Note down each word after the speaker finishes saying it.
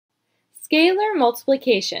Scalar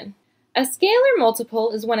multiplication. A scalar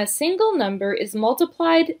multiple is when a single number is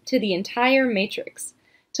multiplied to the entire matrix.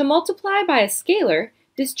 To multiply by a scalar,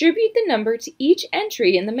 distribute the number to each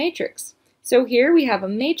entry in the matrix. So here we have a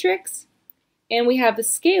matrix, and we have a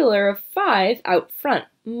scalar of 5 out front,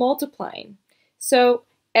 multiplying. So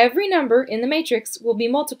every number in the matrix will be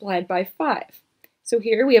multiplied by 5. So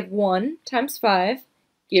here we have 1 times 5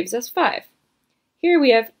 gives us 5. Here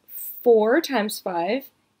we have 4 times 5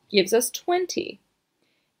 gives us 20.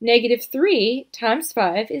 Negative 3 times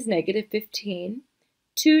 5 is negative 15.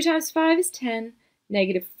 2 times 5 is 10.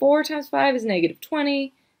 Negative 4 times 5 is negative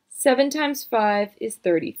 20. 7 times 5 is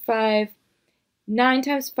 35. 9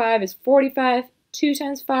 times 5 is 45. 2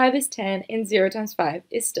 times 5 is 10. And 0 times 5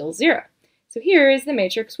 is still 0. So here is the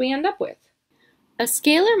matrix we end up with. A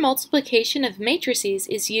scalar multiplication of matrices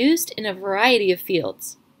is used in a variety of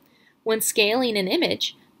fields. When scaling an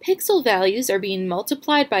image, pixel values are being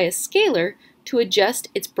multiplied by a scalar to adjust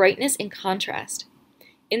its brightness and contrast.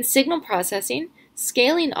 In signal processing,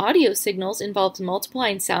 scaling audio signals involves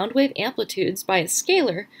multiplying sound wave amplitudes by a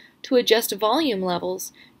scalar to adjust volume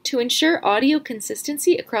levels to ensure audio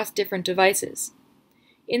consistency across different devices.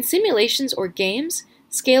 In simulations or games,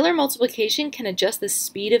 scalar multiplication can adjust the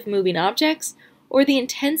speed of moving objects or the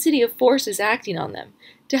intensity of forces acting on them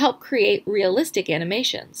to help create realistic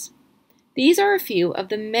animations. These are a few of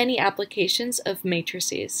the many applications of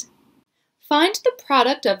matrices. Find the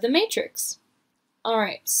product of the matrix.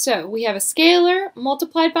 Alright, so we have a scalar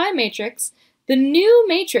multiplied by a matrix. The new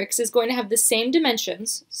matrix is going to have the same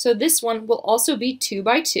dimensions, so this one will also be 2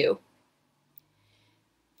 by 2.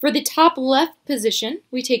 For the top left position,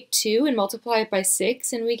 we take 2 and multiply it by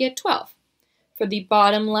 6, and we get 12. For the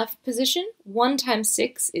bottom left position, 1 times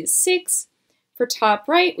 6 is 6. For top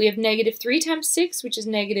right, we have negative 3 times 6, which is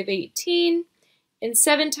negative 18, and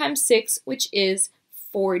 7 times 6, which is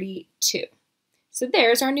 42. So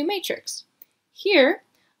there's our new matrix. Here,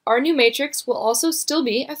 our new matrix will also still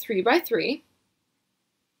be a 3 by 3.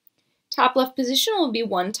 Top left position will be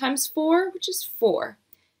 1 times 4, which is 4.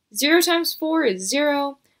 0 times 4 is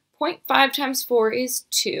 0. 0.5 times 4 is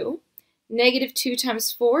 2. Negative 2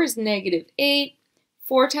 times 4 is negative 8.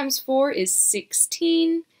 4 times 4 is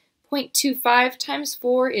 16. 0.25 times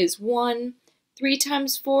 4 is 1. 3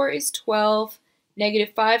 times 4 is 12.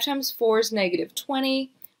 Negative 5 times 4 is negative 20.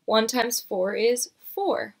 1 times 4 is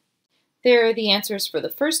 4. There are the answers for the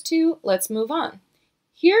first two. Let's move on.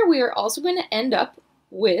 Here we are also going to end up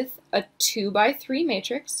with a 2 by 3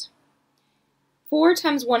 matrix. 4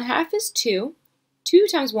 times 1/2 is 2. 2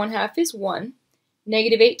 times 1/2 is 1.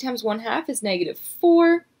 Negative 8 times 1/2 is negative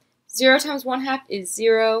 4. 0 times 1/2 is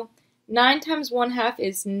 0. 9 times 1/2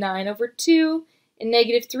 is 9 over 2. And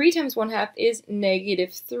negative 3 times 1/2 is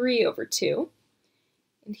negative 3 over 2.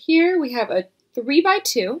 And here we have a 3 by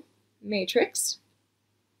 2 matrix.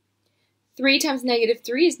 3 times negative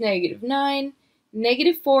 3 is negative 9.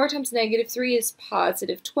 Negative 4 times negative 3 is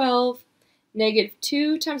positive 12. Negative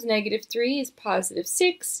 2 times negative 3 is positive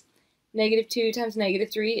 6. Negative 2 times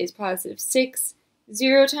negative 3 is positive 6.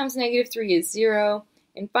 0 times negative 3 is 0.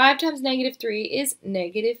 And 5 times negative 3 is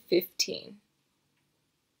negative 15.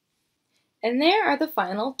 And there are the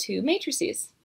final two matrices.